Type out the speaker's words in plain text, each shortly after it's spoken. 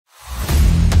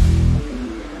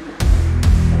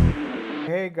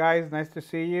guys, nice to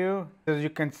see you. As you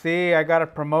can see, I got a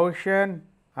promotion.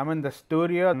 I'm in the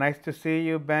studio. Nice to see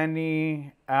you,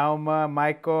 Benny, Alma,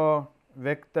 Michael,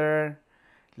 Victor,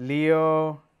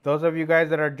 Leo. Those of you guys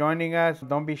that are joining us,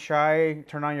 don't be shy.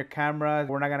 Turn on your cameras.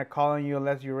 We're not going to call on you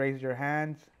unless you raise your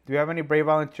hands. Do you have any brave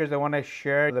volunteers that want to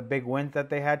share the big wins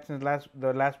that they had since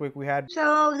the last week we had?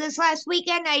 So this last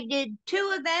weekend I did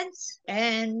 2 events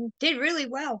and did really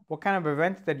well. What kind of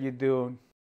events did you do?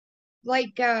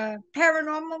 Like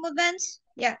paranormal events.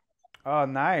 Yeah. Oh,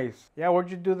 nice. Yeah, where'd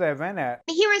you do the event at?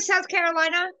 Here in South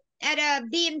Carolina at a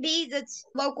B&B that's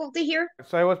local to here.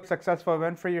 So it was a successful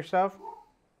event for yourself?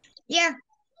 Yeah.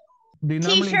 Do you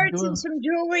normally T-shirts do and some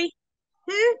jewelry.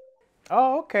 Hmm?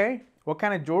 Oh, okay. What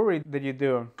kind of jewelry did you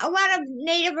do? A lot of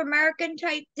Native American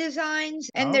type designs,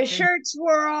 and the Okay. shirts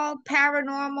were all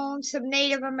paranormal and some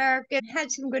Native American.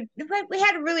 Had some good. We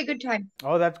had a really good time.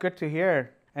 Oh, that's good to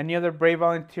hear. Any other brave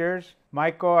volunteers?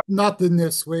 Michael? Nothing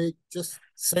this week. Just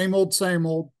same old, same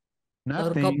old. Got a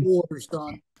nothing? couple orders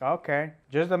done. Okay.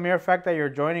 Just the mere fact that you're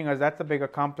joining us, that's a big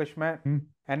accomplishment. Hmm.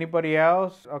 Anybody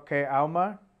else? Okay,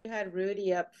 Alma? You had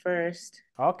Rudy up first.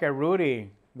 Okay, Rudy.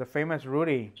 The famous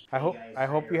Rudy. I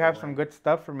hope you have some good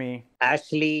stuff for me.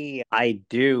 Actually, I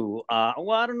do.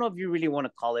 Well, I don't know if you really want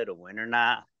to call it a win or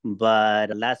not,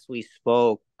 but last we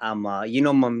spoke, you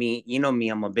know me,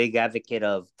 I'm a big advocate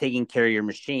of taking care of your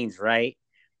machines, right?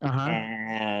 Uh-huh.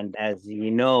 And as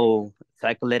you know, so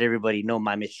I could let everybody know,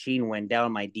 my machine went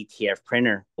down, my DTF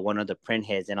printer, one of the print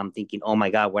heads, and I'm thinking, oh my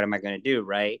God, what am I going to do,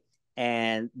 right?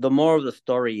 And the moral of the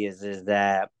story is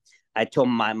that I told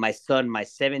my son, my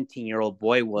 17-year-old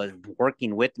boy was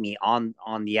working with me on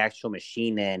the actual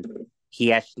machine, and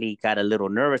he actually got a little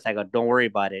nervous. I go, don't worry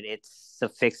about it. It's a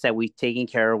fix that we've taken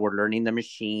care of. We're learning the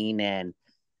machine. And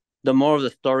the moral of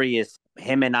the story is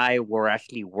him and I were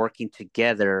actually working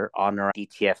together on our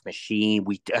DTF machine.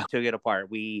 We took it apart.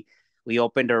 We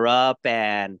opened her up,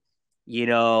 and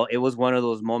it was one of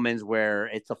those moments where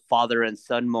it's a father and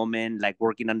son moment, like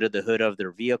working under the hood of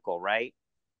their vehicle, right?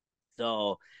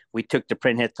 So we took the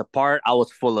print heads apart. I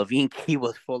was full of ink. He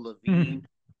was full of ink.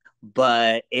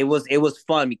 But it was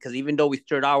fun because even though we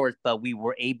stirred ours, but we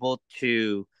were able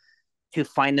to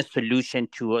find a solution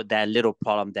to that little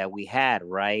problem that we had,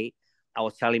 right? I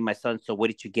was telling my son, so what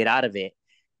did you get out of it?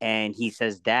 And he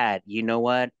says, Dad, you know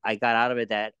what? I got out of it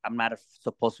that I'm not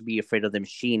supposed to be afraid of the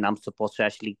machine. I'm supposed to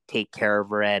actually take care of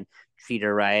her and treat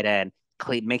her right and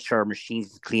make sure our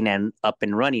machine's clean and up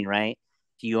and running, right?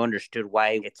 You understood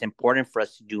why it's important for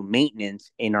us to do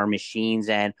maintenance in our machines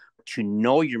and to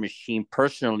know your machine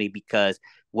personally, because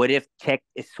what if tech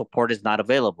support is not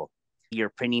available? You're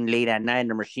printing late at night and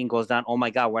the machine goes down. Oh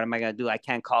my God, what am I going to do? I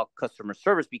can't call customer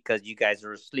service because you guys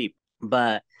are asleep.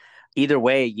 But either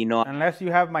way, Unless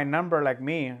you have my number like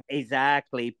me.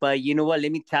 Exactly. But you know what?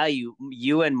 Let me tell you,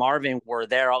 you and Marvin were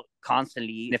there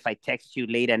constantly. If I text you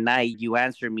late at night, you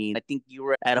answer me. I think you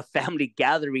were at a family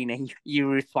gathering and you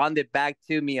responded back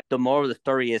to me. The moral of the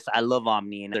story is I love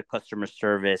Omni and their customer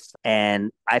service.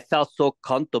 And I felt so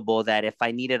comfortable that if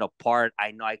I needed a part,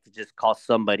 I know I could just call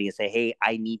somebody and say, hey,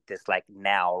 I need this like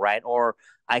now, right? Or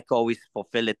I could always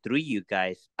fulfill it through you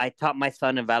guys. I taught my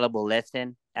son a valuable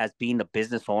lesson as being a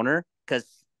business owner, because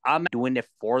I'm doing it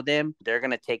for them. They're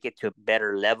going to take it to a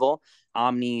better level.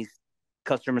 Omni's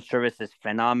customer service is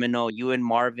phenomenal. You and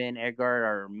Marvin, Edgar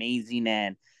are amazing,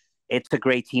 and it's a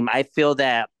great team. I feel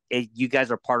that you guys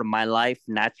are part of my life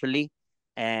naturally,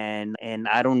 and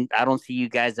I don't see you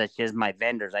guys as just my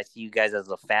vendors. I see you guys as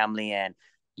a family, and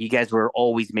you guys were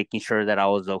always making sure that I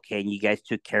was okay, and you guys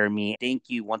took care of me. Thank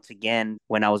you once again.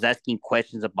 When I was asking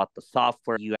questions about the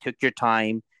software, you took your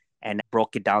time and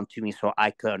broke it down to me so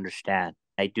I could understand.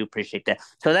 I do appreciate that.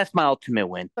 So that's my ultimate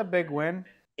win. That's a big win.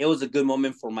 It was a good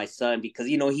moment for my son because,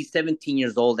 he's 17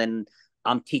 years old and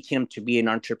I'm teaching him to be an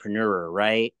entrepreneur,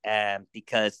 right?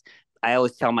 Because I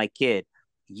always tell my kid,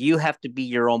 you have to be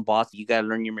your own boss. You got to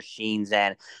learn your machines.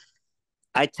 And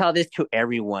I tell this to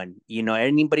everyone,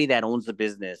 anybody that owns a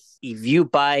business, if you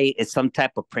buy some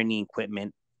type of printing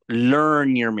equipment,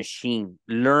 learn your machine,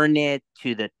 learn it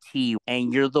to the T,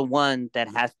 and you're the one that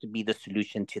has to be the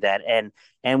solution to that.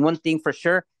 And one thing for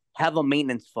sure, have a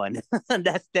maintenance fund.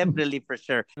 That's definitely for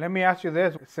sure. Let me ask you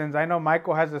this, since I know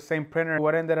Michael has the same printer,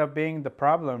 what ended up being the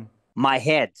problem? My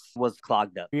head was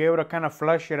clogged up. Were you able to kind of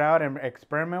flush it out and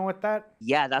experiment with that?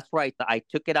 Yeah, that's right. I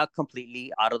took it out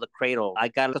completely out of the cradle. I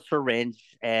got a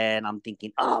syringe and I'm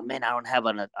thinking, oh man, I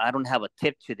don't have a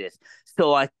tip to this.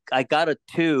 So I got a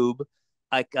tube.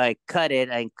 I cut it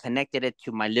and connected it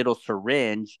to my little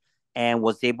syringe, and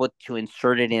was able to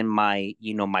insert it in my,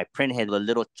 my print head, the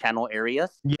little channel areas.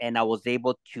 And I was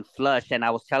able to flush. And I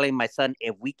was telling my son,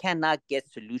 if we cannot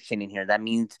get solution in here, that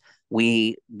means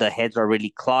the heads are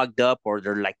really clogged up or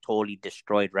they're like totally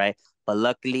destroyed, right? But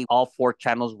luckily, all 4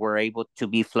 channels were able to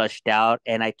be flushed out.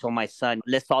 And I told my son,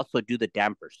 let's also do the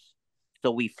dampers.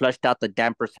 So we flushed out the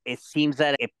dampers. It seems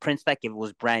that it prints like it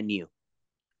was brand new.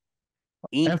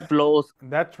 Ink flows.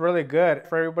 That's really good.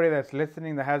 For everybody that's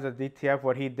listening that has a DTF,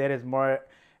 what he did is more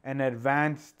an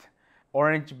advanced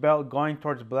orange belt going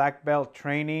towards black belt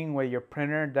training with your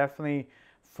printer. Definitely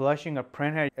flushing a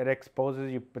printhead, it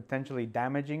exposes you potentially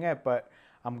damaging it, but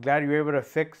I'm glad you're able to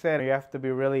fix it. You have to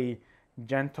be really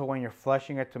gentle when you're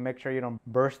flushing it to make sure you don't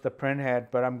burst the printhead,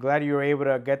 but I'm glad you were able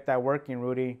to get that working,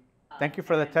 Rudy. Thank you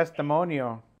for the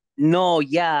testimonial. No,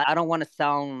 yeah, I don't want to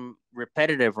sound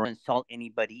repetitive or insult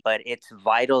anybody, but it's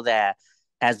vital that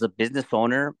as a business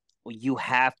owner, you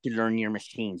have to learn your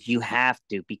machines. You have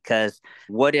to, because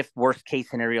what if worst case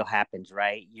scenario happens,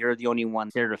 right? You're the only one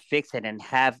there to fix it, and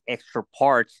have extra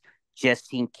parts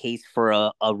just in case for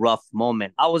a rough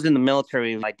moment. I was in the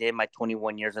military. I did my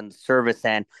 21 years in the service,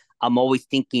 and I'm always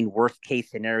thinking worst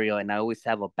case scenario, and I always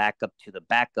have a backup to the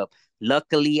backup.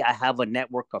 Luckily, I have a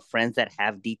network of friends that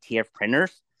have DTF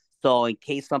printers. So in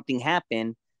case something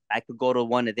happened, I could go to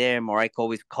one of them, or I could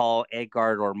always call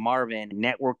Edgar or Marvin.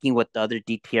 Networking with the other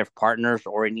DTF partners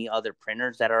or any other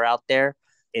printers that are out there,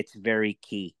 it's very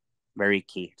key,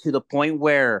 to the point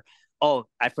where, oh,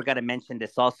 I forgot to mention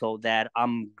this also, that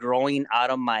I'm growing out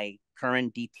of my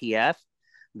current DTF,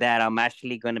 that I'm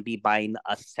actually going to be buying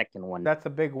a second one. That's a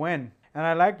big win. And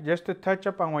I like, just to touch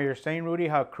up on what you're saying, Rudy,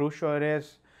 how crucial it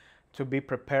is to be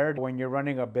prepared when you're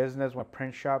running a business, a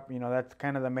print shop. That's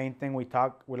kind of the main thing we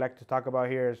like to talk about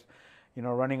here is,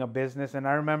 running a business. And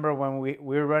I remember when we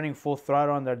were running full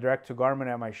throttle on the direct to garment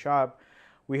at my shop,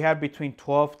 we had between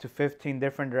 12 to 15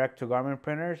 different direct to garment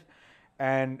printers,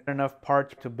 and enough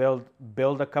parts to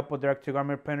build a couple direct to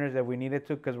garment printers if we needed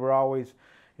to, because we're always,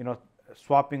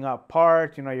 swapping out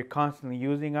parts. You're constantly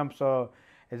using them. So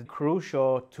it's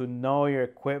crucial to know your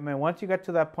equipment. Once you get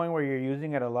to that point where you're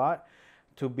using it a lot,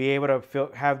 to be able to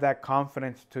have that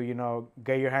confidence to,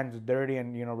 get your hands dirty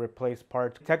and, replace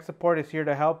parts. Tech support is here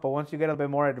to help, but once you get a bit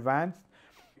more advanced,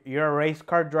 you're a race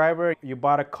car driver, you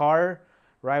bought a car,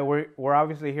 right? We're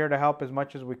obviously here to help as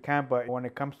much as we can, but when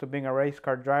it comes to being a race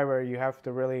car driver, you have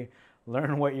to really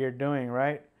learn what you're doing,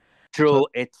 right? True.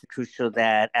 It's crucial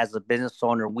that as a business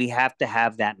owner, we have to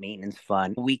have that maintenance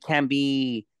fund. We can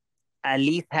be at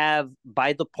least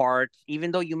buy the parts,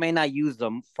 even though you may not use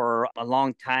them for a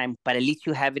long time, but at least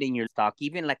you have it in your stock.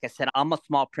 Even like I said, I'm a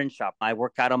small print shop. I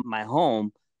work out of my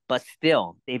home, but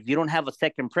still, if you don't have a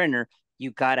second printer,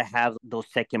 you got to have those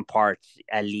second parts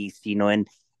at least,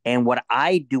 and what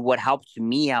I do, what helps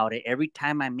me out, every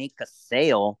time I make a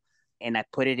sale and I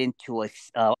put it into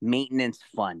a maintenance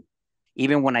fund,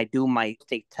 even when I do my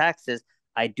state taxes,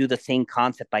 I do the same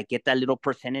concept. I get that little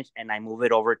percentage and I move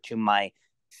it over to my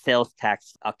sales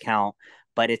tax account.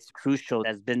 But it's crucial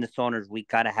as business owners, we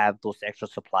got to have those extra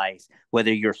supplies,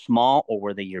 whether you're small or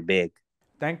whether you're big.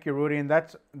 Thank you, Rudy. And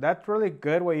that's really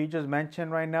good what you just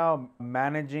mentioned right now,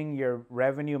 managing your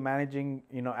revenue, managing,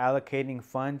 allocating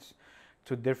funds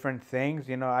to different things.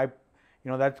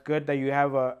 That's good that you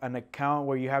have an account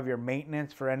where you have your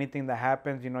maintenance for anything that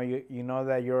happens. You know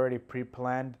that you're already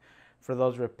pre-planned for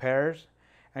those repairs.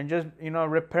 And just,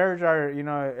 repairs are,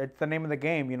 it's the name of the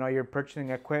game. You're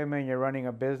purchasing equipment, you're running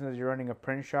a business, you're running a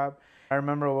print shop. I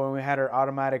remember when we had our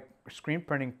automatic screen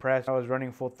printing press, I was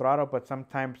running full throttle, but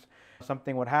sometimes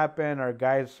something would happen. Our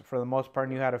guys, for the most part,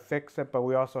 knew how to fix it, but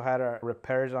we also had our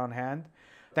repairs on hand.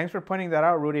 Thanks for pointing that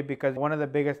out, Rudy, because one of the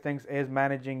biggest things is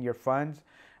managing your funds.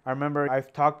 I remember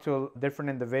I've talked to different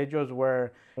individuals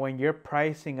where when you're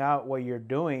pricing out what you're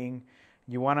doing,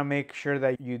 you want to make sure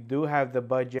that you do have the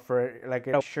budget for like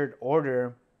a shirt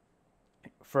order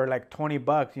for like $20.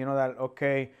 That,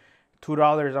 okay,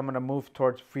 $2 I'm going to move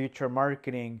towards future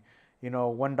marketing.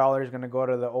 $1 is going to go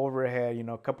to the overhead,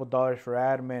 a couple dollars for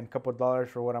admin, a couple dollars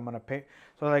for what I'm going to pay.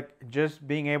 So like just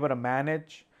being able to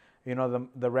manage,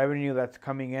 the revenue that's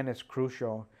coming in is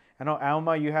crucial. I know,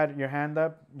 Alma, you had your hand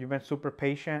up. You've been super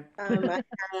patient. I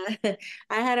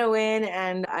had a win,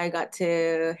 and I got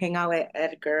to hang out with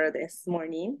Edgar this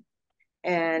morning.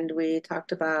 And we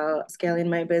talked about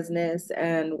scaling my business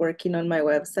and working on my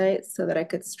website so that I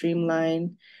could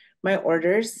streamline my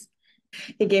orders.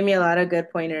 He gave me a lot of good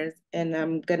pointers, and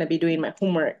I'm going to be doing my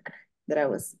homework that I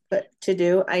was put to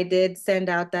do. I did send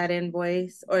out that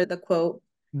invoice or the quote.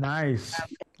 Nice.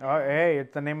 Oh, hey,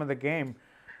 it's the name of the game.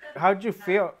 How'd you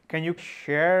feel? Can you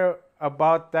share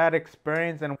about that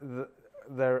experience and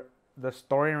the the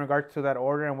story in regards to that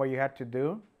order and what you had to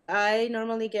do? I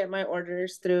normally get my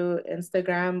orders through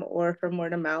Instagram or from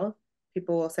word of mouth.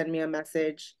 People will send me a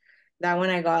message. That one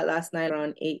I got last night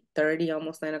around 8:30,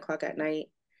 almost 9 o'clock at night.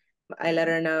 I let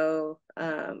her know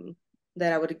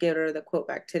that I would give her the quote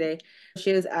back today.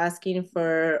 She was asking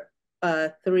for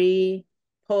 3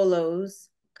 polos,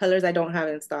 colors I don't have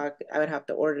in stock. I would have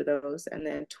to order those, and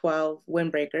then 12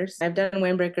 windbreakers. I've done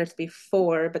windbreakers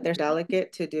before, but they're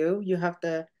delicate to do. You have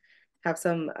to have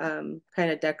some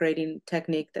kind of decorating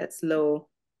technique that's low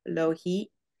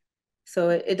heat. So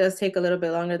it does take a little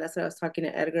bit longer. That's what I was talking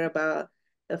to Edgar about,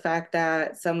 the fact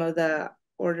that some of the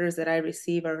orders that I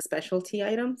receive are specialty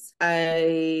items.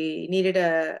 I needed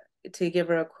to give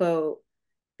her a quote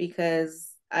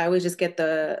because I always just get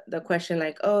the question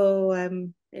like, oh,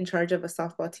 I'm in charge of a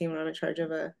softball team, or I'm in charge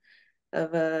of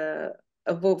a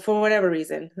for whatever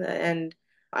reason, and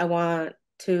I want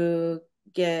to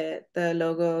get the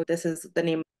logo. This is the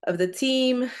name of the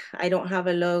team. I don't have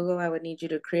a logo. I would need you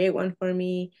to create one for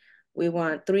me. We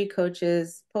want 3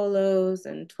 coaches, polos,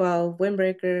 and 12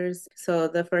 windbreakers. So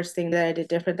the first thing that I did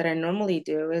different that I normally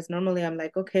do is normally I'm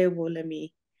like, okay, well, let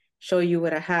me show you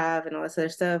what I have and all this other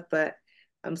stuff. But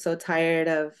I'm so tired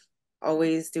of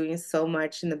always doing so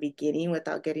much in the beginning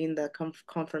without getting the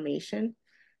confirmation.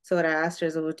 So what I asked her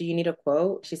is, well, do you need a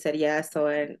quote? She said yes. So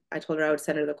I told her I would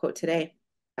send her the quote today.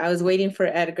 I was waiting for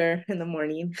Edgar in the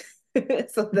morning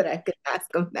so that I could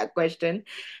ask him that question.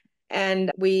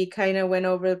 And we kind of went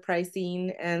over the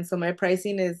pricing. And so my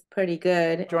pricing is pretty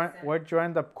good. What'd you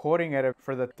end up quoting at it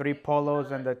for the 3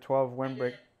 polos and the 12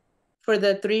 windbreak? For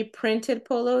the 3 printed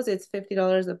polos, it's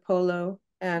 $50 a polo.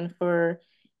 And for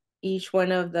each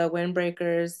one of the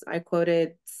windbreakers, I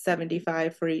quoted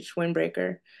 75 for each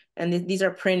windbreaker. And these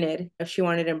are printed. If she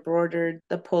wanted embroidered,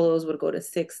 the polos would go to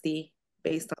 60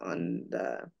 based on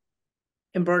the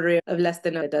embroidery of less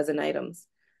than a dozen items.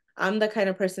 I'm the kind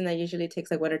of person that usually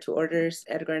takes like 1 or 2 orders.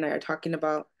 Edgar and I are talking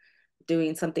about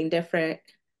doing something different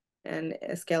and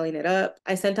scaling it up.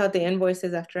 I sent out the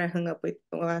invoices after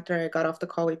after I got off the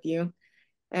call with you.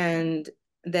 And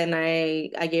then I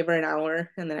gave her an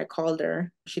hour, and then I called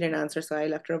her. She didn't answer, so I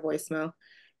left her a voicemail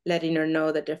letting her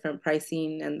know the different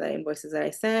pricing and the invoices that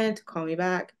I sent, call me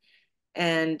back.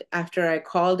 And after I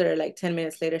called her, like 10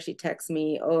 minutes later, she texts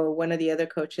me, oh, one of the other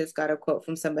coaches got a quote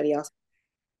from somebody else.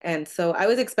 And so I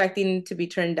was expecting to be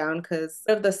turned down because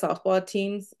of the softball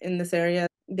teams in this area,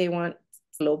 they want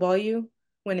to lowball you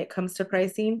when it comes to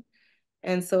pricing.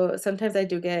 And so sometimes I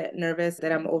do get nervous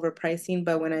that I'm overpricing,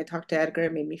 but when I talked to Edgar,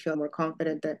 it made me feel more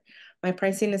confident that my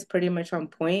pricing is pretty much on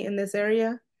point in this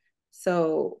area.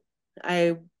 So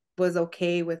I was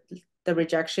okay with the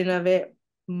rejection of it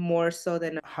more so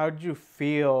than. How'd you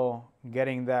feel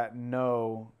getting that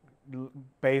no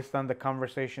based on the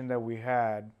conversation that we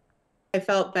had? I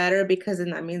felt better because then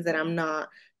that means that I'm not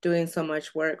doing so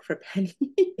much work for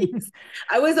pennies.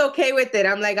 I was okay with it.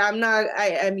 I'm like, I'm not,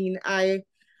 I mean, I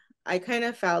kind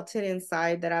of felt it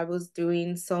inside that I was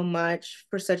doing so much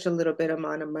for such a little bit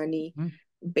amount of money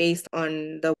based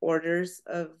on the orders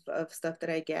of stuff that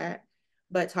I get.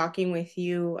 But talking with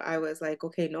you, I was like,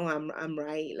 okay, no, I'm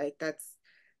right. Like that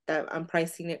I'm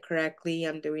pricing it correctly,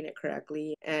 I'm doing it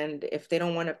correctly. And if they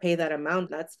don't want to pay that amount,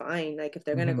 that's fine. Like if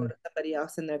they're gonna go to somebody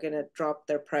else and they're gonna drop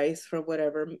their price for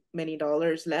whatever many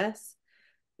dollars less,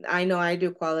 I know I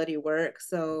do quality work.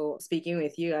 So speaking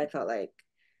with you, I felt like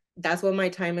that's what my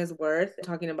time is worth.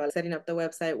 Talking about setting up the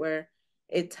website where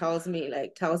it tells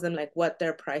them like what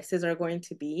their prices are going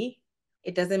to be.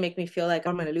 It doesn't make me feel like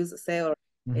I'm gonna lose a sale.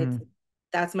 It's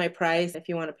that's my price. If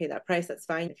you want to pay that price, that's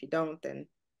fine. If you don't, then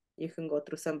you can go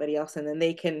through somebody else and then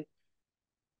they can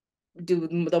do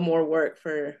the more work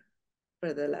for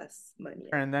the less money.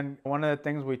 And then one of the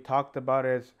things we talked about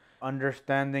is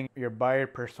understanding your buyer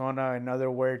persona. In other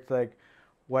words, like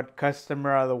what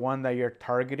customer are the one that you're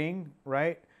targeting,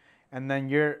 right? And then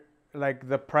you're like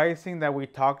the pricing that we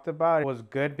talked about was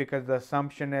good because the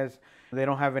assumption is they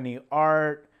don't have any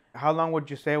art. How long would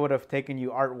you say it would have taken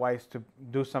you art-wise to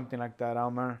do something like that,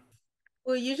 Alma?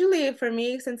 Well, usually for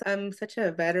me, since I'm such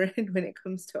a veteran when it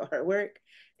comes to artwork,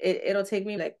 it'll take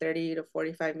me like 30 to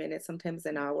 45 minutes, sometimes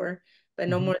an hour, but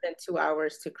no more than 2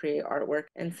 hours to create artwork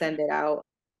and send it out.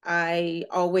 I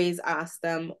always ask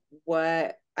them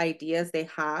what ideas they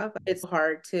have. It's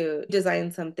hard to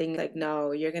design something like,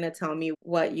 no, you're going to tell me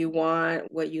what you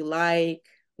want, what you like,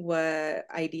 what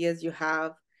ideas you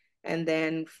have. And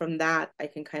then from that, I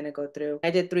can kind of go through. I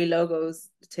did 3 logos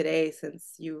today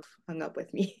since you've hung up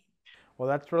with me. Well,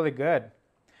 that's really good.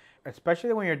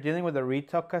 Especially when you're dealing with a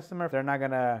retail customer, they're not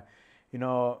gonna,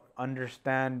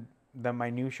 understand the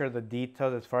minutia, the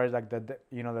details as far as like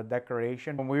the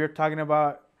decoration. When we were talking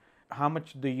about how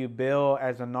much do you bill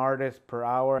as an artist per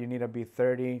hour? You need to be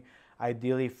 30,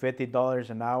 ideally $50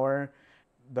 an hour.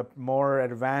 The more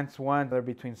advanced ones, they're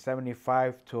between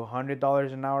 $75 to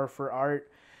 $100 an hour for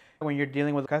art. When you're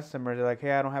dealing with customers, they're like,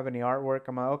 hey, I don't have any artwork.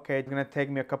 I'm like, okay, it's gonna take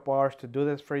me a couple hours to do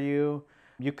this for you.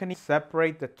 You can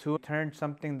separate the two, turn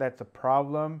something that's a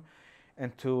problem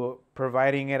into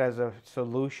providing it as a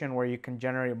solution where you can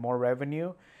generate more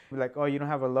revenue. Be like, oh, you don't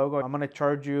have a logo. I'm gonna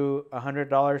charge you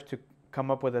 $100 to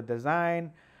come up with a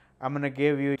design. I'm gonna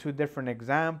give you two different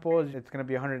examples. It's gonna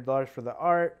be $100 for the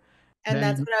art. And Then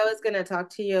that's you- what I was gonna talk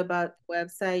to you about the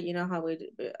website. You know how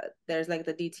there's like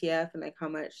the DTF and like how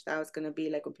much that was gonna be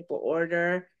like when people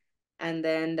order, and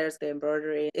then there's the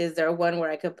embroidery. Is there one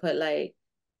where I could put like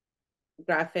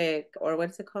graphic, or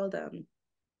what's it called?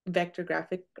 Vector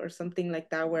graphic or something like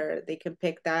that, where they can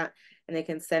pick that and they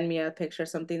can send me a picture of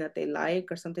something that they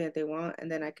like or something that they want,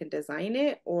 and then I can design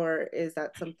it? Or is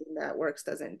that something that Works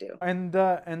doesn't do? In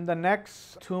the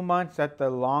next 2 months at the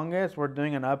longest, we're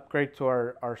doing an upgrade to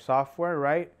our software,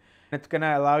 right? It's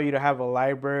gonna allow you to have a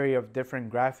library of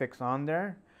different graphics on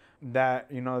there that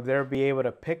they'll be able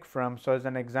to pick from. So as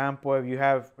an example, if you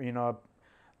have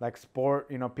like sport,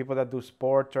 people that do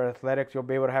sports or athletics, you'll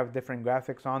be able to have different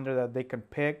graphics on there that they can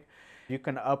pick. You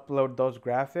can upload those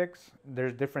graphics.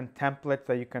 There's different templates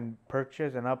that you can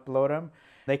purchase and upload them.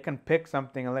 They can pick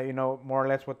something and let you know more or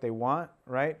less what they want,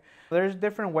 right? There's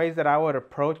different ways that I would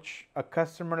approach a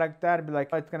customer like that. It'd be like,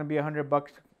 oh, it's gonna be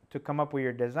 $100 to come up with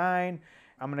your design.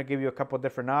 I'm gonna give you a couple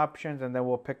different options, and then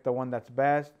we'll pick the one that's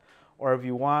best. Or if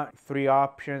you want 3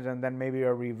 options and then maybe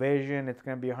a revision, it's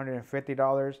gonna be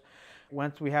 $150.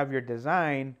 Once we have your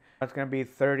design, it's going to be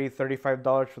 $30,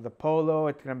 $35 for the polo.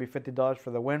 It's going to be $50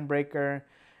 for the windbreaker.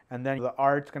 And then the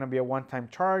art's going to be a one-time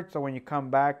charge. So when you come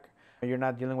back, you're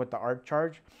not dealing with the art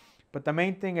charge. But the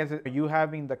main thing is you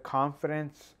having the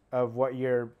confidence of what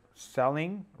you're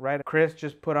selling, right? Chris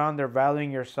just put on there,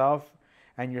 valuing yourself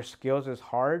and your skills is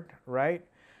hard, right?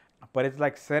 But it's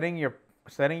like setting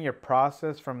your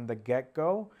process from the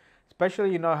get-go.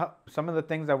 Especially, how some of the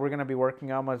things that we're going to be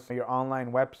working on was your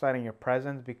online website and your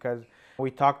presence, because we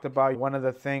talked about one of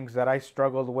the things that I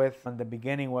struggled with in the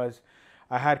beginning was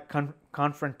I had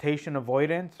confrontation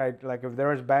avoidance. Like if there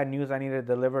was bad news I needed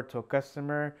to deliver to a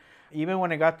customer, even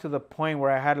when it got to the point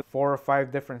where I had 4 or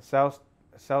 5 different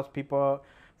salespeople,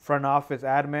 front office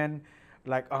admin,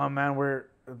 like, oh man,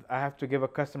 I have to give a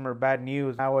customer bad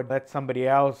news. I would let somebody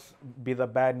else be the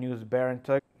bad news bearer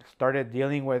until I started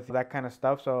dealing with that kind of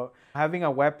stuff. So having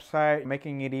a website,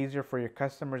 making it easier for your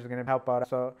customers is going to help out.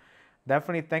 So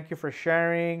definitely thank you for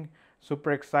sharing.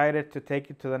 Super excited to take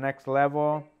you to the next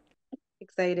level.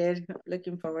 Excited,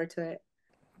 looking forward to it.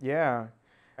 Yeah.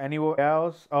 Anyone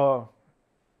else? Oh,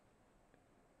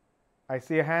 I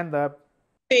see a hand up.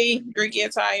 Hey, Greek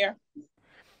attire.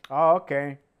 Oh,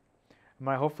 okay.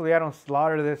 Hopefully I don't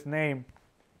slaughter this name.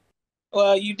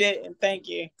 Well, you didn't. Thank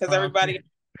you, because everybody Okay.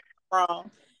 got it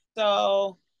wrong.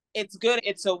 So it's good.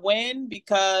 It's a win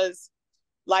because,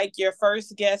 like your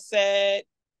first guest said,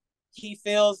 he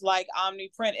feels like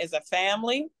OmniPrint is a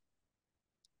family.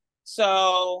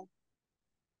 So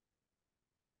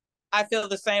I feel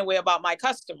the same way about my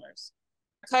customers.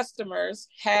 Customers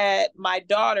had my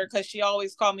daughter, because she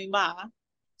always called me Ma.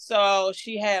 So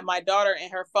she had my daughter in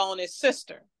her phone as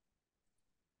sister.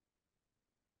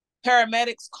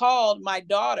 Paramedics called my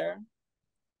daughter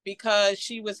because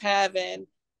she was having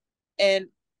an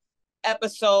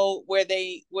episode where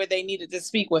they needed to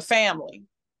speak with family.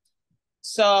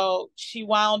 So she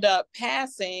wound up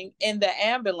passing in the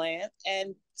ambulance,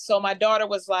 and so my daughter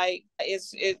was like,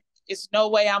 it's no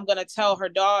way I'm gonna tell her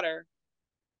daughter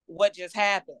what just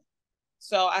happened.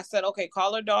 So I said, okay,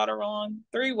 call her daughter on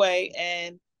 3-way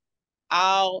and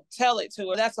I'll tell it to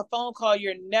her. That's a phone call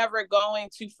you're never going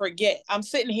to forget. I'm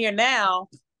sitting here now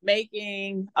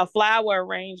making a flower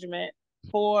arrangement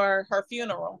for her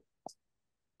funeral.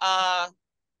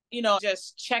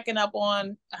 Just checking up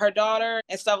on her daughter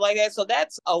and stuff like that. So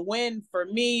that's a win for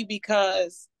me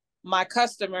because my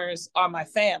customers are my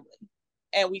family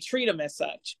and we treat them as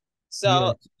such.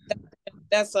 So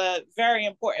that's a very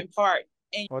important part.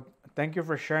 And Well, thank you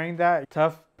for sharing that.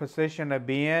 Tough position to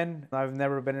be in. I've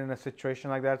never been in a situation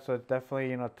like that, so it's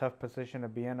definitely, a tough position to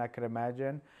be in, I could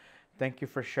imagine. Thank you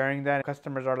for sharing that.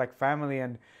 Customers are like family,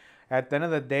 and at the end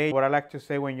of the day, what I like to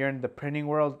say when you're in the printing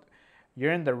world,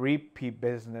 you're in the repeat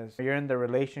business. You're in the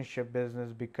relationship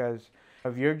business, because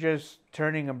if you're just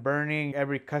turning and burning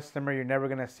every customer, you're never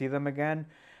going to see them again,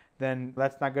 then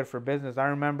that's not good for business. I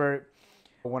remember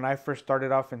when I first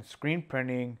started off in screen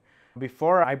printing,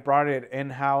 before I brought it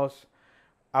in-house,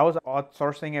 I was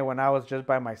outsourcing it when I was just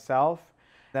by myself.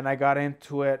 Then I got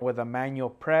into it with a manual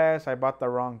press. I bought the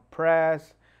wrong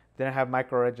press. Didn't have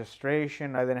micro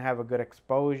registration. I didn't have a good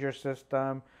exposure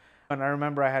system. And I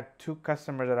remember I had two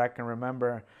customers that I can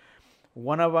remember.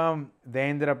 One of them, they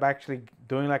ended up actually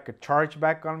doing like a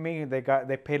chargeback on me. They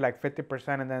paid like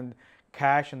 50% and then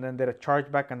cash, and then did a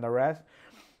chargeback on the rest.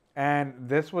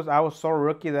 And I was so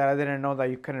rookie that I didn't know that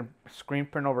you couldn't screen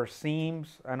print over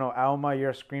seams. I know, Alma,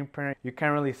 you're a screen printer. You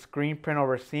can't really screen print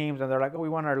over seams. And they're like, oh, we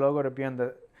want our logo to be on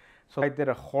the. So I did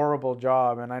a horrible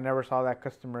job, and I never saw that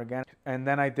customer again. And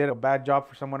then I did a bad job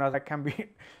for someone else. I can't be,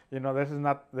 this is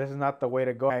not the way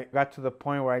to go. I got to the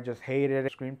point where I just hated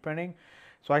screen printing.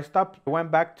 So I went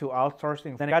back to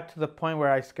outsourcing. Then I got to the point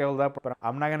where I scaled up, but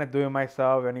I'm not gonna do it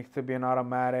myself. It needs to be an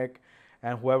automatic,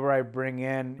 and whoever I bring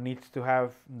in needs to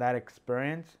have that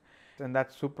experience. And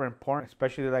that's super important,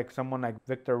 especially like someone like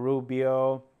Victor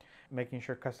Rubio, making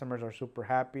sure customers are super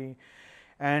happy.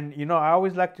 And I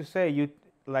always like to say,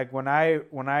 like when I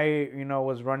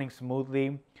was running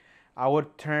smoothly, I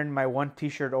would turn my one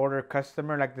t-shirt order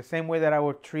customer like the same way that I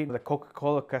would treat the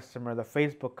Coca-Cola customer, the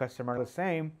Facebook customer, the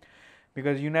same,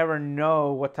 because you never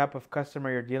know what type of customer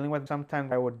you're dealing with.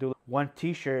 Sometimes I would do one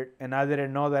t-shirt and I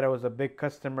didn't know that it was a big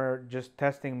customer just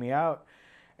testing me out,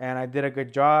 and I did a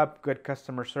good job, good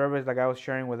customer service, like I was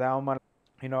sharing with Alma.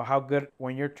 How good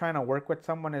when you're trying to work with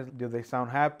someone is, do they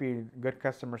sound happy, good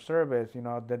customer service,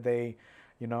 did they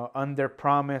under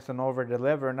promise and over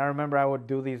deliver. And I remember I would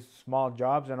do these small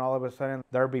jobs, and all of a sudden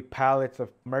there'd be pallets of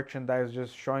merchandise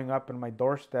just showing up in my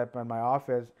doorstep in my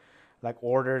office, like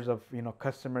orders of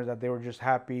customers that they were just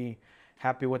happy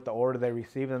with the order they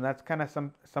received. And that's kind of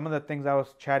some of the things I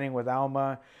was chatting with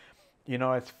Alma,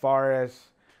 as far as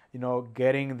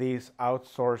getting these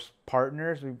outsourced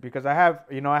partners, because I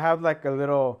have like a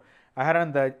little, I had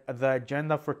on the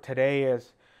agenda for today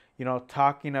is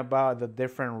talking about the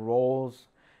different roles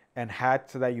and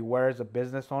hats that you wear as a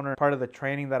business owner, part of the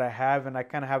training that I have, and I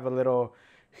kind of have a little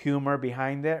humor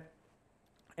behind it.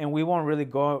 And we won't really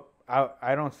go out,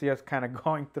 I don't see us kind of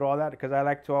going through all that, because I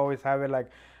like to always have it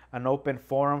like an open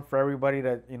forum for everybody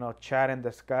to chat and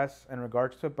discuss in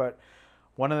regards to it. But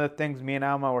one of the things me and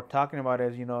Alma were talking about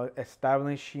is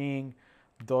establishing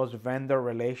those vendor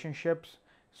relationships.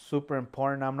 Super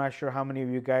important. I'm not sure how many of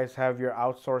you guys have your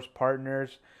outsourced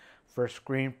partners for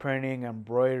screen printing,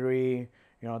 embroidery,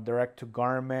 direct to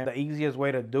garment. The easiest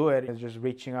way to do it is just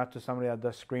reaching out to somebody that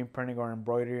does screen printing or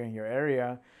embroidery in your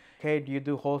area. Okay, do you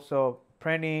do wholesale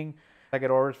printing? I get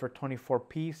orders for 24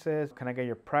 pieces. Can I get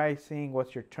your pricing?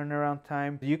 What's your turnaround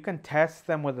time? You can test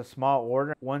them with a small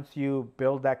order. Once you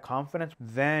build that confidence,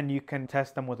 then you can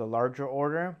test them with a larger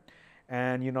order.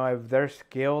 And if they're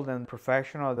skilled and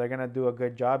professional, they're gonna do a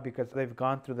good job because they've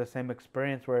gone through the same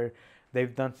experience where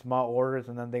they've done small orders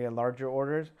and then they get larger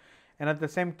orders. And at the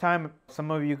same time, some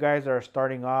of you guys are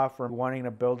starting off or wanting to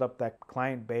build up that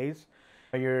client base.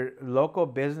 Your local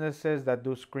businesses that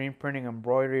do screen printing,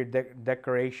 embroidery,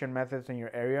 decoration methods in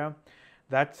your area,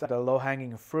 that's the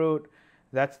low-hanging fruit.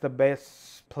 That's the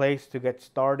best place to get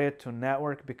started, to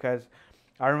network, because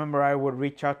I remember I would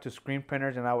reach out to screen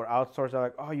printers and I would outsource. I'm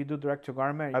like, oh, you do direct to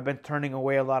garment? I've been turning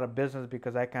away a lot of business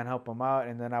because I can't help them out,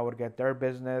 and then I would get their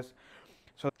business.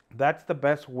 So that's the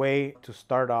best way to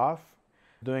start off,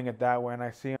 doing it that way. And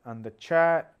I see on the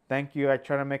chat, thank you. I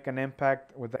try to make an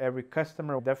impact with every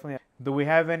customer. Definitely. Do we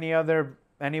have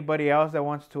anybody else that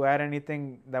wants to add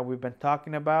anything that we've been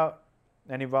talking about?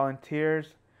 Any volunteers?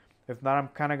 If not, I'm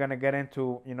kind of going to get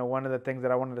into, one of the things that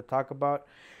I wanted to talk about.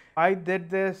 I did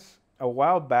this a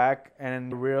while back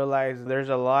and realized there's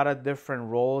a lot of different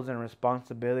roles and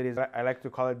responsibilities. I like to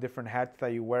call it different hats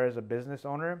that you wear as a business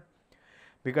owner.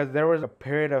 Because there was a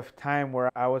period of time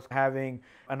where I was having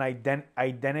an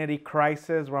identity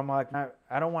crisis where I'm like,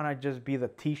 I don't want to just be the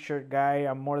t-shirt guy.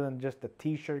 I'm more than just a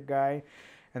t-shirt guy.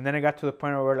 And then it got to the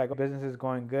point where like business is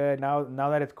going good. Now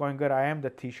that it's going good, I am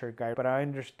the t-shirt guy. But I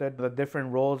understood the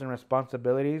different roles and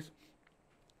responsibilities.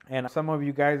 And some of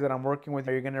you guys that I'm working with,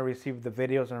 you're going to receive the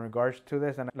videos in regards to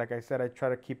this. And like I said, I try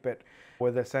to keep it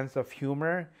with a sense of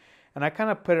humor. And I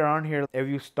kind of put it on here. If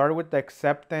you start with the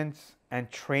acceptance and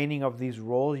training of these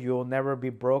roles, you'll never be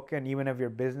broken. Even if your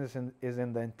business is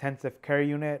in the intensive care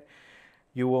unit,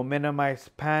 you will minimize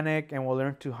panic and will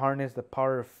learn to harness the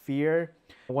power of fear.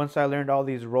 Once I learned all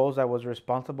these roles I was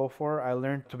responsible for, I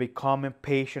learned to be calm and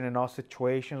patient in all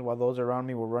situations while those around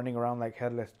me were running around like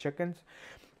headless chickens.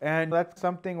 And that's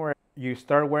something where you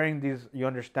start wearing these, you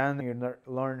understand, you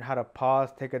learn how to pause,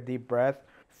 take a deep breath.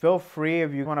 Feel free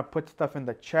if you want to put stuff in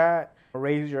the chat,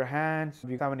 raise your hands if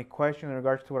you have any questions in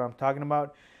regards to what I'm talking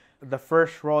about. The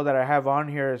first role that I have on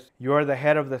here is you're the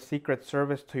head of the secret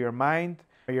service to your mind.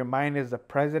 Your mind is the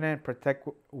president. Protect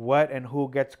what and who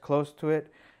gets close to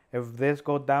it. If this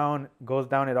goes down,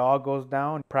 it all goes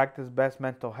down. Practice best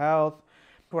mental health.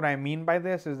 What I mean by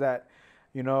this is that,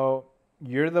 you know,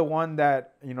 you're the one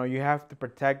that, you know, you have to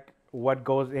protect what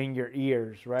goes in your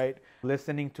ears, right?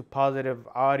 Listening to positive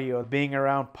audio, being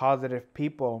around positive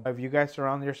people. If you guys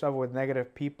surround yourself with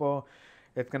negative people,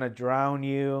 it's going to drown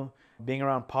you. Being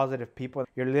around positive people,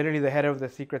 you're literally the head of the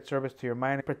Secret Service to your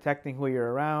mind, protecting who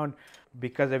you're around.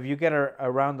 Because if you get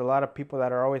around a lot of people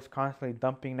that are always constantly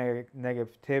dumping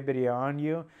negativity on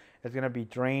you, it's going to be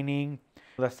draining.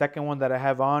 The second one that I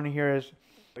have on here is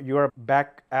you're a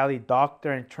back alley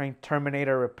doctor and trained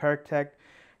Terminator repair tech.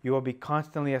 You will be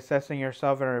constantly assessing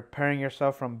yourself and repairing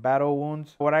yourself from battle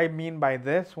wounds. What I mean by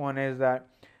this one is that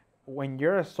when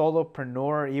you're a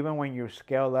solopreneur, even when you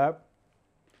scale up,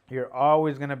 you're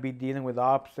always going to be dealing with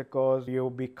obstacles. You'll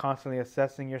be constantly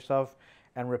assessing yourself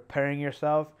and repairing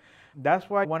yourself. That's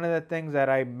why one of the things that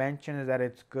I mentioned is that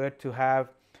it's good to have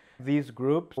these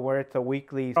groups where it's a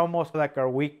weekly, almost like our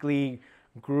weekly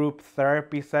group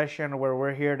therapy session where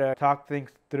we're here to talk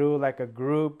things through like a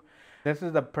group. This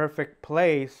is the perfect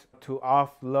place to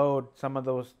offload some of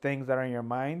those things that are in your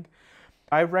mind.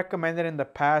 I've recommended in the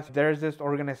past, there's this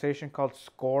organization called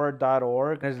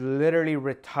score.org. There's literally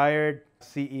retired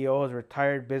CEOs,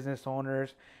 retired business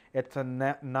owners. It's a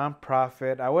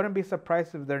nonprofit. I wouldn't be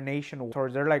surprised if their nation,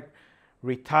 they're like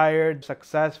retired,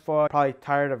 successful, probably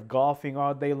tired of golfing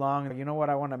all day long. You know what?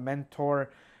 I want to mentor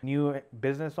new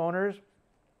business owners.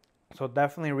 So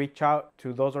definitely reach out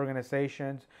to those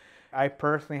organizations. I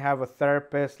personally have a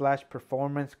therapist /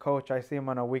 performance coach. I see him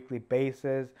on a weekly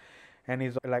basis. And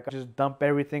he's like, just dump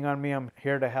everything on me. I'm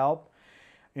here to help.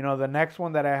 You know, the next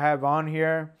one that I have on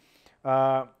here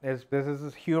is this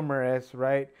is humorous,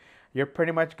 right? You're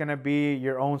pretty much going to be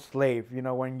your own slave. You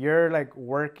know, when you're like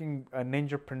working a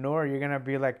ninjapreneur, you're going to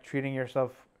be like treating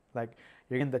yourself like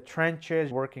you're in the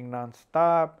trenches, working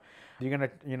nonstop. You're going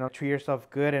to, you know, treat yourself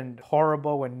good and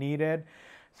horrible when needed.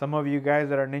 Some of you guys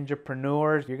that are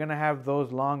ninjapreneurs, you're going to have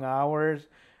those long hours.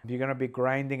 You're going to be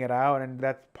grinding it out, and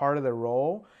that's part of the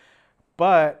role.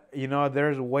 But, you know,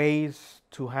 there's ways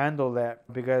to handle that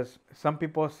because some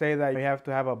people say that you have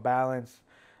to have a balanced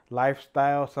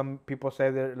lifestyle. Some people say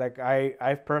that, like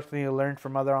I've personally learned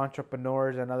from other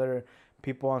entrepreneurs and other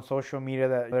people on social media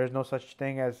that there's no such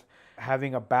thing as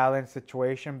having a balanced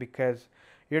situation because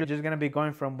you're just going to be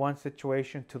going from one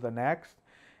situation to the next.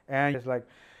 And it's like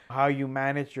how you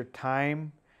manage your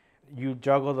time. You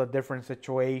juggle the different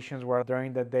situations where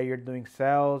during the day you're doing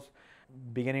sales,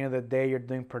 beginning of the day you're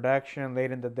doing production,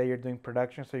 late in the day you're doing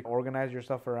production, so you can organize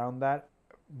yourself around that.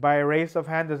 By a raise of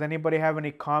hand, does anybody have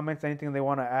any comments, anything they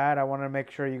want to add? I want to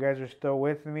make sure you guys are still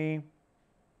with me.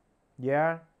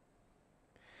 Yeah?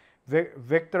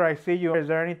 Victor, I see you. Is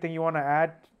there anything you want to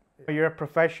add? You're a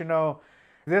professional.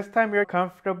 This time you're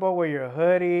comfortable with your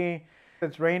hoodie.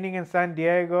 It's raining in San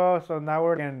Diego, so now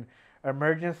we're in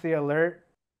emergency alert.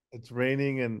 It's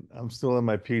raining and I'm still in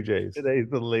my PJs. Today's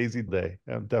the lazy day.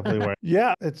 I'm definitely wearing.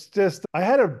 Yeah, it's just I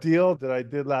had a deal that I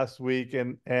did last week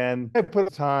and I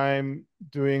put time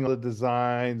doing the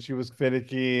design. She was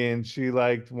finicky and she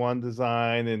liked one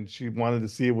design and she wanted to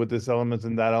see it with this elements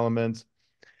and that elements.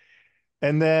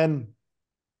 And then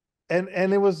and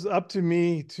it was up to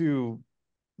me to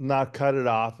not cut it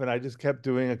off. And I just kept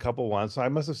doing a couple ones. So I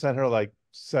must have sent her like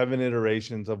 7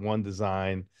 iterations of one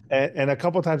design. And a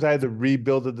couple of times I had to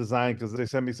rebuild the design because they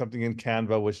sent me something in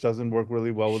Canva, which doesn't work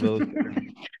really well with Illustrator.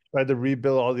 I had to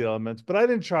rebuild all the elements, but I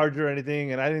didn't charge her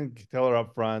anything and I didn't tell her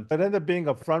up front. It ended up being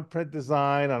a front print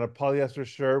design on a polyester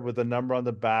shirt with a number on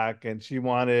the back. And she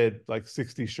wanted like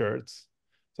 60 shirts.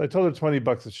 So I told her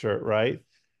 $20 a shirt, right?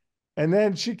 And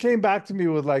then she came back to me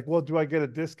with like, well, do I get a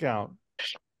discount?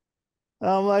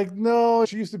 I'm like, no,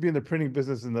 she used to be in the printing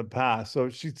business in the past. So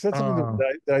she said something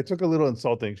that I took a little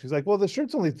insulting. She's like, well, the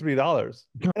shirt's only $3.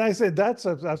 And I said, that's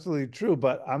absolutely true,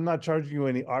 but I'm not charging you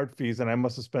any art fees. And I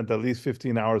must have spent at least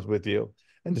 15 hours with you.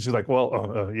 And she's like,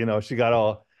 well, you know, she got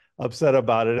all upset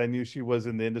about it. I knew she was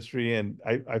in the industry and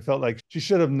I felt like she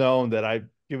should have known that I've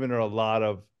given her a lot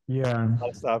of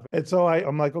stuff. And so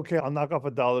I'm like, okay, I'll knock off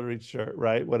 $1 each shirt,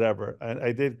 right? Whatever. And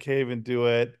I did cave and do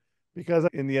it. Because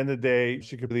in the end of the day,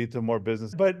 she could lead to more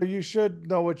business. But you should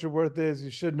know what your worth is.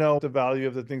 You should know the value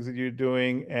of the things that you're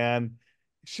doing. And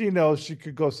she knows she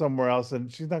could go somewhere else and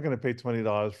she's not going to pay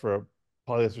 $20 for a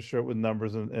polyester shirt with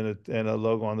numbers and a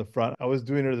logo on the front. I was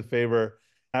doing her the favor.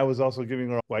 I was also giving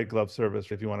her a white glove service,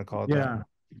 if you want to call it that. Yeah,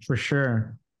 for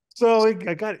sure. So I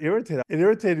got irritated. It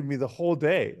irritated me the whole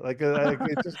day. Like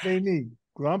it just made me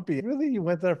grumpy. Really, you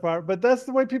went that far? But that's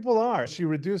the way people are. She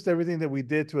reduced everything that we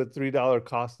did to a $3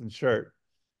 cost and shirt.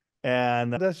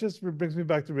 And that's just brings me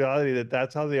back to reality that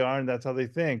that's how they are and that's how they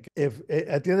think. If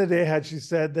at the end of the day, had she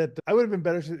said that, I would have been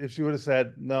better if she would have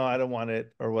said, no, I don't want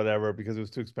it or whatever because it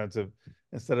was too expensive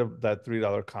instead of that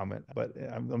 $3 comment. But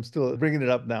I'm still bringing it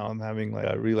up now. I'm having like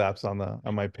a relapse on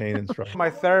my pain and struggle. My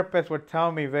therapist would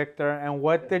tell me, Victor, and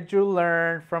what did you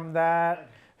learn from that?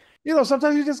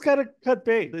 Sometimes you just got to cut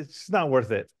bait. It's just not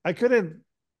worth it. I couldn't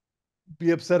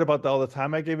be upset about all the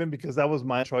time I gave him because that was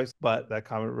my choice, but that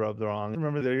comment rubbed wrong.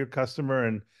 Remember, they're your customer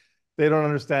and they don't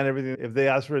understand everything. If they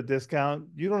ask for a discount,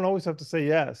 you don't always have to say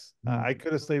yes. I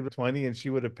could have saved 20 and she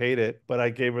would have paid it, but I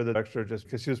gave her the extra just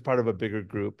because she was part of a bigger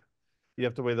group. You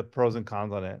have to weigh the pros and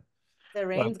cons on it. The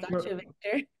rain's got you,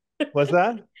 Victor. What's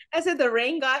that? I said the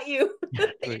rain got you.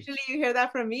 Usually you hear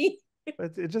that from me.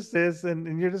 But it just is.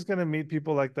 And you're just going to meet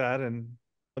people like that and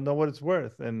know what it's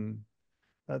worth. And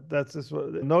that's just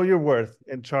what, know your worth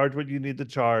and charge what you need to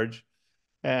charge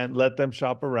and let them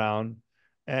shop around.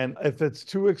 And if it's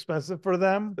too expensive for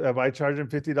them, if I charge them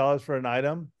 $50 for an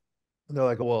item, and they're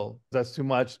like, well, that's too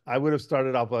much. I would have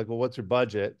started off like, well, what's your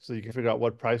budget? So you can figure out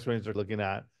what price range they're looking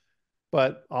at.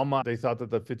 But they thought that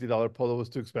the $50 polo was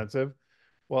too expensive.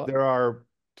 Well, there are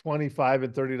 $25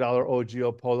 and $30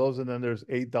 OGO polos, and then there's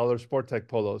 $8 Sport Tech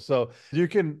polos. So you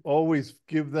can always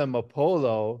give them a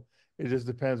polo. It just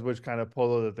depends which kind of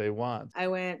polo that they want. I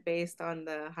went based on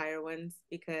the higher ones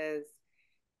because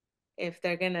if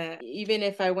they're gonna, even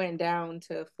if I went down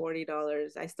to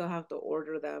 $40, I still have to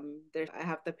order them. I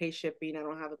have to pay shipping. I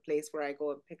don't have a place where I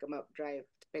go and pick them up, drive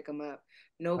to pick them up.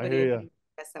 Nobody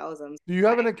sells them. Do you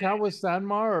have an account with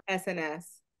Sanmar or SNS?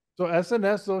 So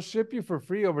SNS, they'll ship you for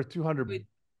free over 200.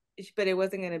 But it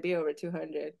wasn't going to be over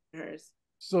 200 hers.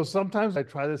 So sometimes I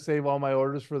try to save all my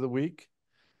orders for the week.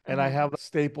 And I have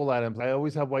staple items. I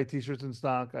always have white t-shirts in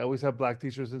stock. I always have black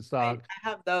t-shirts in stock. I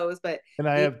have those, but and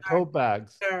I have tote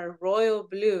bags. They're royal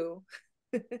blue.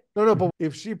 No, but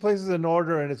if she places an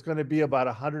order and it's going to be about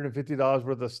 $150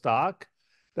 worth of stock,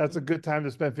 that's a good time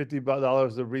to spend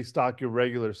 $50 to restock your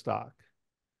regular stock.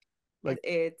 Like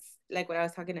it's like what I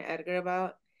was talking to Edgar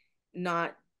about,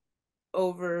 not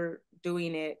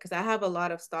overdoing it because I have a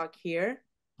lot of stock here.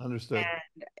 Understood.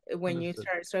 And when you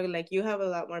start struggling, like you have a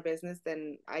lot more business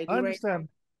than I do. Understand.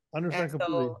 Right now. Understand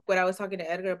completely. So what I was talking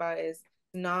to Edgar about is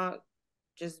not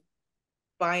just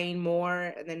buying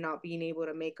more and then not being able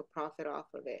to make a profit off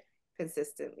of it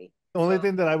consistently. The only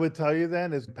thing that I would tell you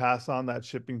then is pass on that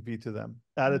shipping fee to them,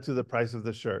 add it to the price of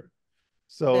the shirt.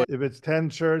 So if it's 10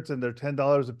 shirts and they're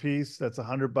 $10 a piece, that's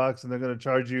 $100 and they're going to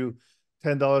charge you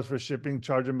 $10 for shipping,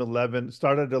 charge them 11,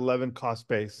 start at 11 cost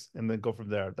base and then go from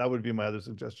there. That would be my other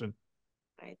suggestion.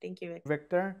 All right, thank you,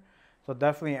 Victor. So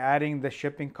definitely adding the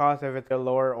shipping cost if it's a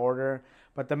lower order.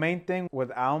 But the main thing with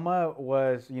Alma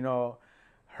was,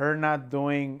 her not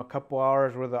doing a couple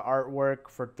hours worth of artwork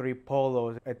for 3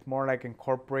 polos. It's more like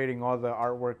incorporating all the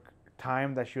artwork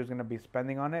time that she was going to be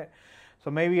spending on it.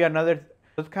 So maybe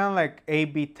it's kind of like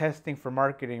A/B testing for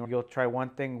marketing. You'll try one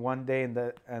thing one day and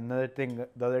another thing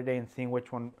the other day and seeing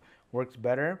which one works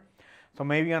better. So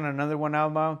maybe on another one,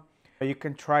 Alma, you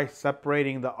can try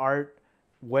separating the art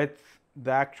with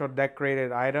the actual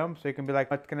decorated item. So you can be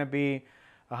like, it's going to be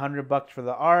 $100 for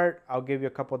the art. I'll give you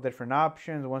a couple different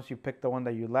options. Once you pick the one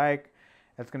that you like,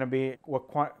 it's going to be what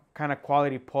kind of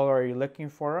quality polo are you looking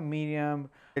for? Medium.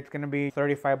 It's going to be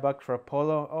 $35 for a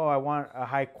polo. Oh, I want a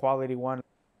high quality one.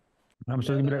 I went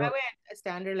a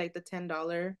standard like the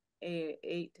 $10,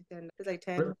 8 to 10. It's like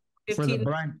 10, 15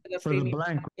 for the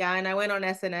blank. Yeah, and I went on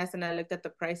SNS and I looked at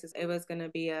the prices. It was gonna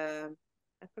be I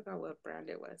forgot what brand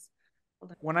it was.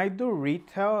 When I do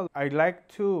retail, I like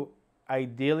to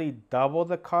ideally double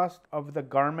the cost of the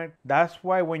garment. That's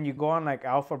why when you go on like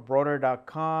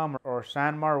alphabroder.com or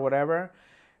Sanmar or whatever,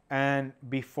 and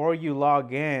before you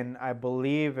log in, I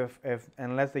believe if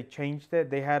unless they changed it,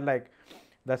 they had like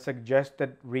the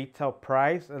suggested retail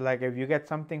price. Like if you get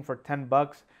something for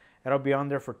 $10, it'll be on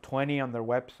there for 20 on their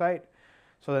website.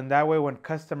 So then that way when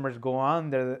customers go on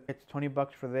there, it's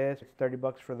 $20 for this, it's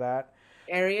 $30 for that.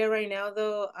 Area right now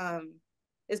though,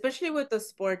 especially with the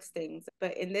sports things,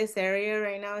 but in this area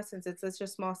right now, since it's such a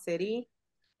small city,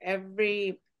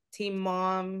 every team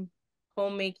mom,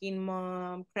 homemaking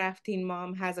mom, crafting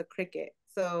mom has a Cricut.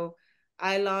 So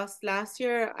last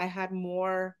year, I had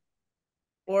more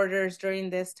orders during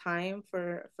this time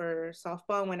for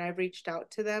softball. When I reached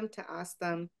out to them to ask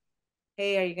them,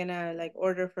 hey, are you gonna like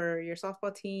order for your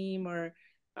softball team, or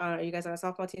are you guys on a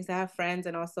softball team? So I have friends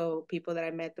and also people that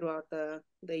I met throughout the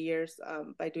years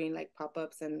by doing like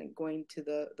pop-ups and going to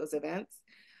those events.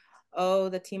 Oh,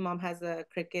 the team mom has a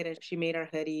Cricut and she made our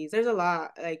hoodies. There's a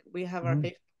lot. Like we have our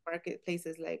Facebook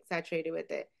marketplaces like saturated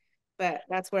with it. But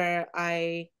that's where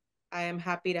I I am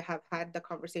happy to have had the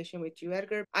conversation with you,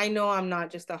 Edgar. I know I'm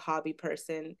not just a hobby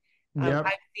person. Yep.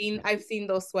 I've seen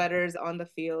those sweaters on the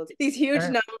field, these huge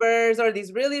numbers or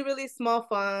these really, really small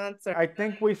fonts. I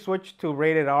think we switched to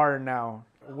rated R now.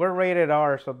 We're rated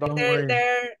R, so don't worry.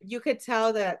 You could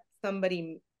tell that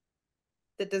somebody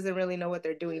that doesn't really know what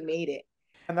they're doing made it.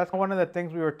 And that's one of the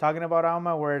things we were talking about,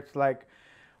 Alma, where it's like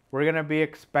we're gonna be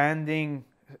expanding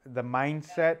the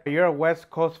mindset. You're a West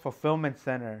Coast fulfillment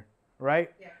center,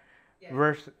 right? Yeah.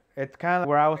 Versus, it's kind of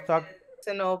where I was talking.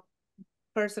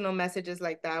 Personal messages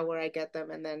like that where I get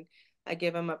them and then I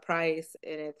give them a price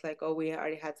and it's like, oh, we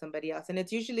already had somebody else. And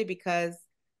it's usually because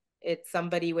it's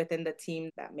somebody within the team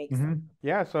that makes them.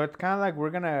 Yeah, so it's kind of like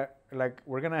we're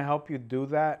gonna help you do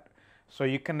that, so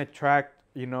you can attract,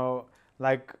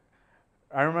 like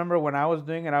I remember when I was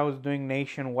doing it, I was doing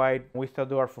nationwide. We still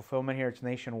do our fulfillment here, it's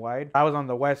nationwide. I was on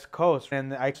the West Coast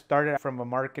and I started from a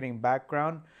marketing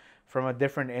background from a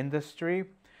different industry.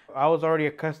 I was already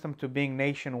accustomed to being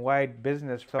nationwide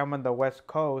business. So I'm on the West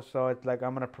Coast, so it's like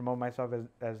I'm gonna promote myself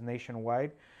as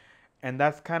nationwide. And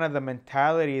that's kind of the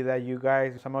mentality that you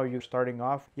guys, some of you starting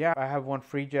off. Yeah, I have one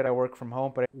free jet, I work from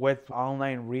home, but with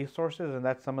online resources, and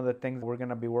that's some of the things we're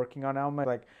gonna be working on, Alma.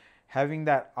 Like having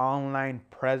that online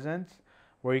presence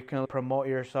where you can promote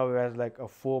yourself as like a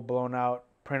full blown out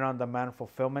print on demand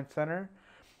fulfillment center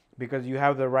because you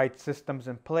have the right systems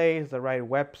in place, the right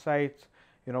websites.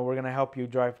 We're gonna help you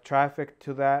drive traffic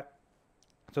to that.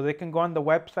 So they can go on the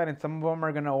website and some of them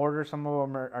are gonna order, some of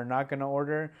them are not gonna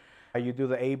order. You do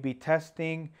the A/B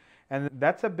testing, and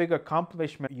that's a big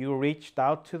accomplishment. You reached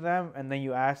out to them and then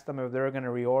you asked them if they're gonna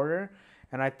reorder.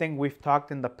 And I think we've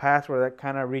talked in the past where that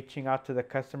kind of reaching out to the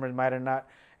customers might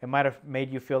have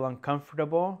made you feel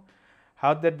uncomfortable.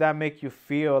 How did that make you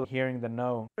feel hearing the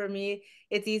no? For me,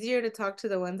 it's easier to talk to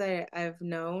the ones I've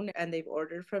known and they've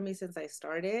ordered from me since I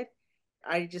started.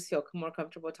 I just feel more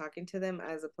comfortable talking to them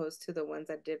as opposed to the ones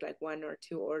that did like 1 or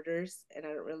 2 orders and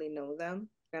I don't really know them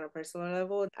on a personal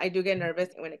level. I do get nervous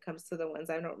when it comes to the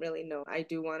ones I don't really know. I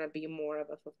do want to be more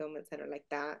of a fulfillment center like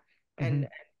that and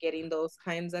getting those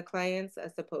kinds of clients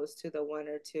as opposed to the 1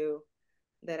 or 2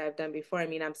 that I've done before. I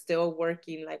mean, I'm still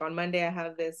working. Like on Monday, I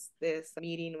have this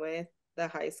meeting with the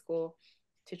high school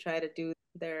to try to do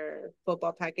their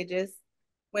football packages.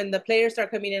 When the players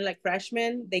start coming in like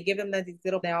freshmen, they give them these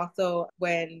little. They also,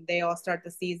 when they all start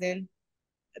the season,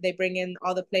 they bring in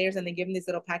all the players and they give them these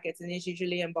little packets, and it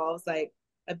usually involves like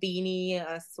a beanie,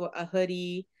 a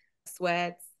hoodie,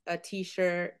 sweats, a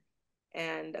t-shirt,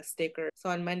 and a sticker. So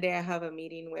on Monday, I have a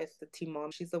meeting with the team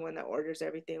mom. She's the one that orders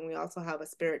everything. We also have a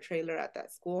spirit trailer at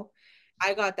that school.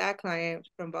 I got that client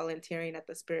from volunteering at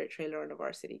the spirit trailer on a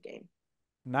varsity game.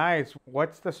 Nice.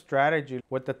 What's the strategy?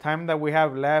 With the time that we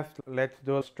have left, let's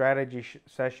do a strategy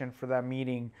session for that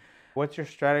meeting. What's your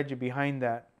strategy behind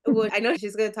that? Well, I know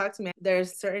she's going to talk to me.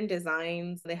 There's certain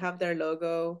designs. They have their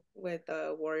logo with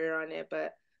a warrior on it,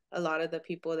 but a lot of the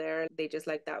people there, they just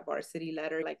like that varsity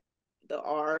letter, like the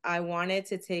R. I wanted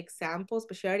to take samples,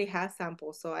 but she already has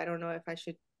samples. So I don't know if I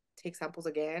should take samples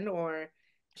again or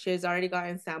she's already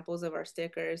gotten samples of our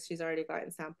stickers. She's already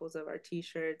gotten samples of our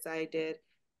t-shirts. I did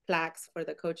plaques for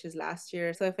the coaches last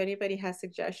year. So if anybody has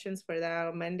suggestions for that,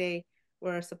 on Monday,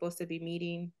 we're supposed to be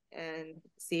meeting and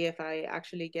see if I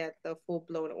actually get the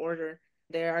full-blown order.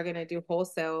 They are going to do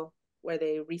wholesale where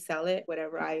they resell it.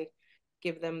 Whatever I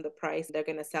give them the price, they're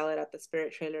going to sell it at the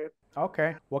spirit trailer.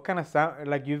 Okay. What kind of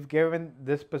like you've given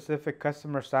this specific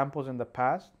customer samples in the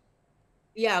past?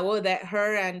 Yeah, well, that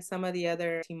her and some of the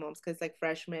other team moms, because like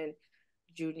freshmen,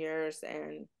 juniors,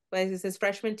 and like it says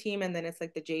freshman team, and then it's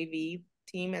like the JV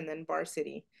team, and then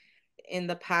varsity. In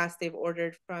the past, they've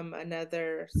ordered from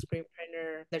another screen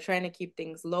printer. They're trying to keep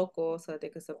things local so that they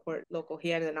can support local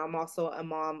here. And then I'm also a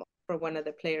mom for one of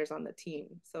the players on the team.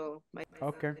 So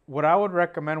okay. What I would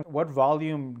recommend, what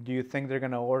volume do you think they're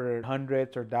gonna order?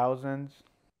 Hundreds or thousands?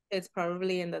 It's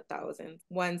probably in the thousands.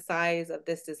 One size of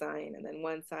this design and then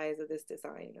one size of this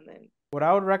design and then. What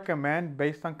I would recommend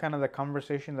based on kind of the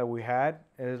conversation that we had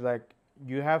is like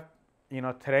you have,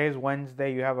 today is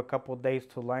Wednesday, you have a couple days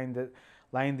to line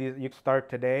these, you start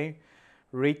today.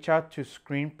 Reach out to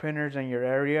screen printers in your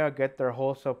area, get their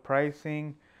wholesale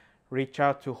pricing. Reach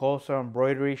out to wholesale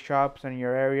embroidery shops in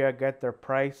your area, get their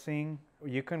pricing.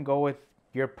 You can go with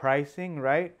your pricing,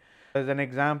 right? As an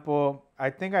example, I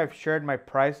think I've shared my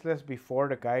price list before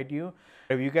to guide you.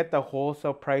 If you get the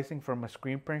wholesale pricing from a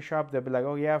screen print shop, they'll be like,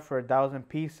 oh yeah, for 1,000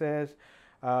 pieces,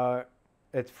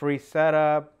 it's free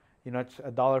setup, it's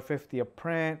 $1.50 a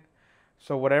print.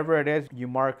 So whatever it is, you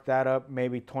mark that up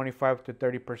maybe 25 to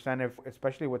 30%,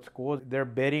 especially with schools, they're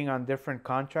bidding on different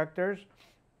contractors.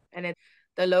 And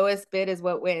the lowest bid is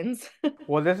what wins.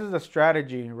 Well, this is a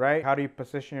strategy, right? How do you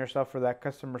position yourself for that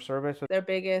customer service? Their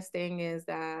biggest thing is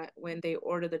that when they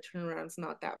order, the turnaround's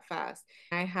not that fast.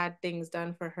 I had things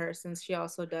done for her since she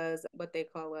also does what they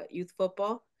call youth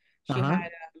football. She had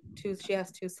she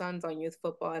has two sons on youth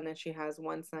football, and then she has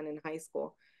one son in high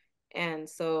school. And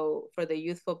so for the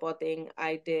youth football thing,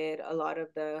 I did a lot of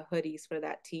the hoodies for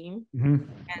that team.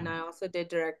 And I also did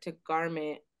direct to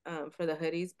garment for the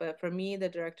hoodies. But for me, the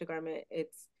direct to garment,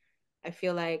 I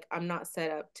feel like I'm not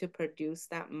set up to produce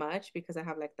that much because I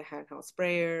have like the handheld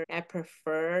sprayer. I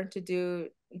prefer to do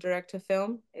direct to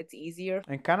film. It's easier.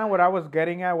 And kind of what I was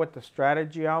getting at with the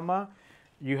strategy, Alma,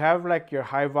 you have like your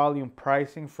high volume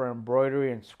pricing for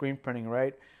embroidery and screen printing,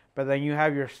 right? But then you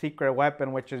have your secret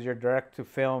weapon, which is your direct to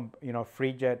film,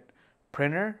 free jet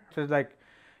printer. So it's like,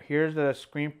 here's the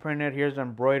screen printed, here's the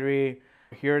embroidery,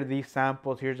 here are these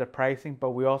samples, here's the pricing.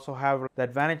 But we also have the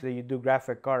advantage that you do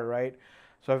graphic art, right?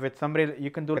 So if it's somebody that you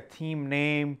can do a team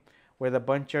name with a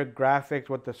bunch of graphics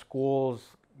with the school's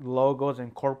logos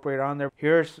incorporated on there.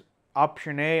 Here's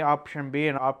option A, option B,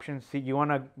 and option C. You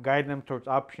want to guide them towards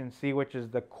option C, which is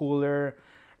the cooler.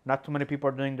 Not too many people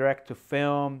are doing direct to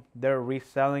film. They're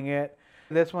reselling it.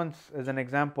 This one's is an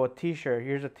example, a t-shirt.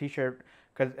 Here's a t-shirt.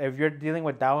 Because if you're dealing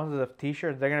with thousands of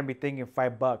t-shirts, they're going to be thinking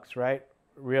 $5, right?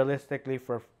 Realistically,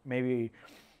 for maybe,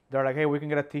 they're like, hey, we can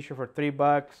get a t-shirt for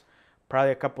 $3.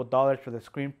 Probably a couple dollars for the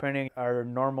screen printing. Our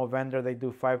normal vendor, they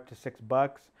do $5 to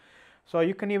 $6. So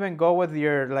you can even go with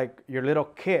your little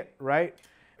kit, right?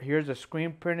 Here's the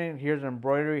screen printing, here's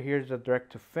embroidery, here's the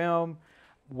direct to film.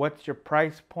 What's your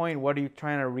price point? What are you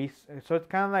trying to so it's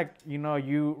kind of like,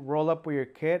 you roll up with your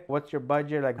kit. What's your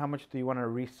budget? Like, how much do you want to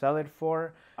resell it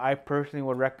for? I personally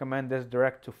would recommend this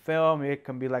direct to film. It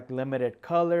can be like limited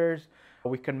colors.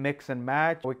 We can mix and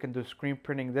match. We can do screen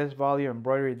printing this volume,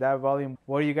 embroidery that volume.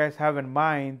 What do you guys have in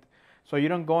mind? So you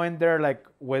don't go in there like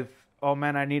with, oh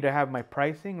man, I need to have my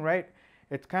pricing, right?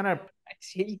 It's kind of,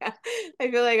 yeah,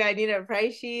 I feel like I need a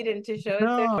price sheet and to show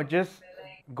it. Just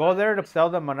go there to sell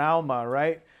them an Alma,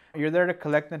 right? You're there to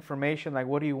collect information, like,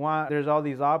 what do you want? There's all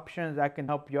these options. I can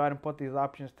help you out and put these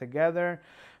options together,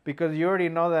 because you already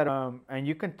know that, and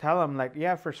you can tell them, like,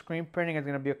 yeah, for screen printing, it's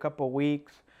going to be a couple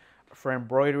weeks. For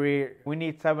embroidery, we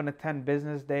need 7 to 10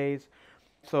 business days.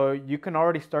 So you can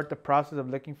already start the process of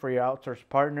looking for your outsourced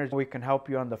partners. We can help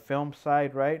you on the film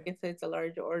side, right? If it's a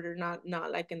large order, not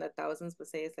like in the thousands, but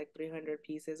say it's like 300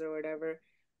 pieces or whatever,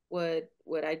 would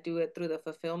I do it through the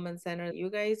fulfillment center you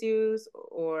guys use,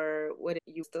 or would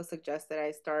you still suggest that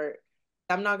I start?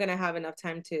 I'm not gonna have enough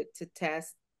time to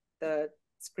test the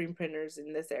screen printers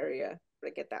in this area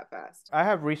to get that fast. I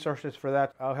have resources for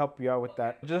that. I'll help you out with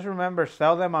that. Just remember,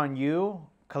 sell them on you,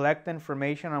 collect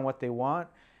information on what they want.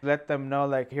 Let them know,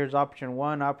 like, here's option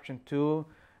 1, option 2,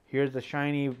 here's the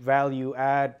shiny value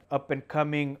add, up and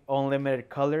coming, unlimited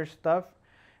color stuff.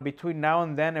 Between now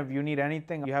and then, if you need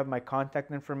anything, you have my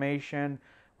contact information.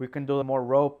 We can do more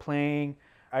role playing.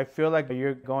 I feel like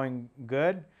you're going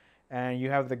good and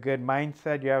you have the good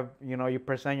mindset. You have, you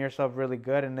present yourself really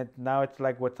good. And now it's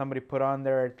like what somebody put on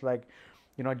there. It's like,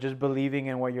 just believing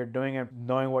in what you're doing and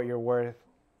knowing what you're worth.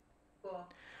 Cool.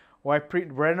 Well,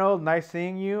 Reynolds, nice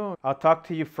seeing you. I'll talk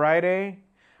to you Friday.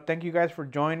 Thank you guys for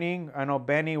joining. I know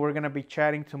Benny, we're going to be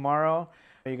chatting tomorrow.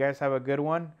 You guys have a good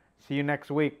one. See you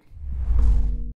next week.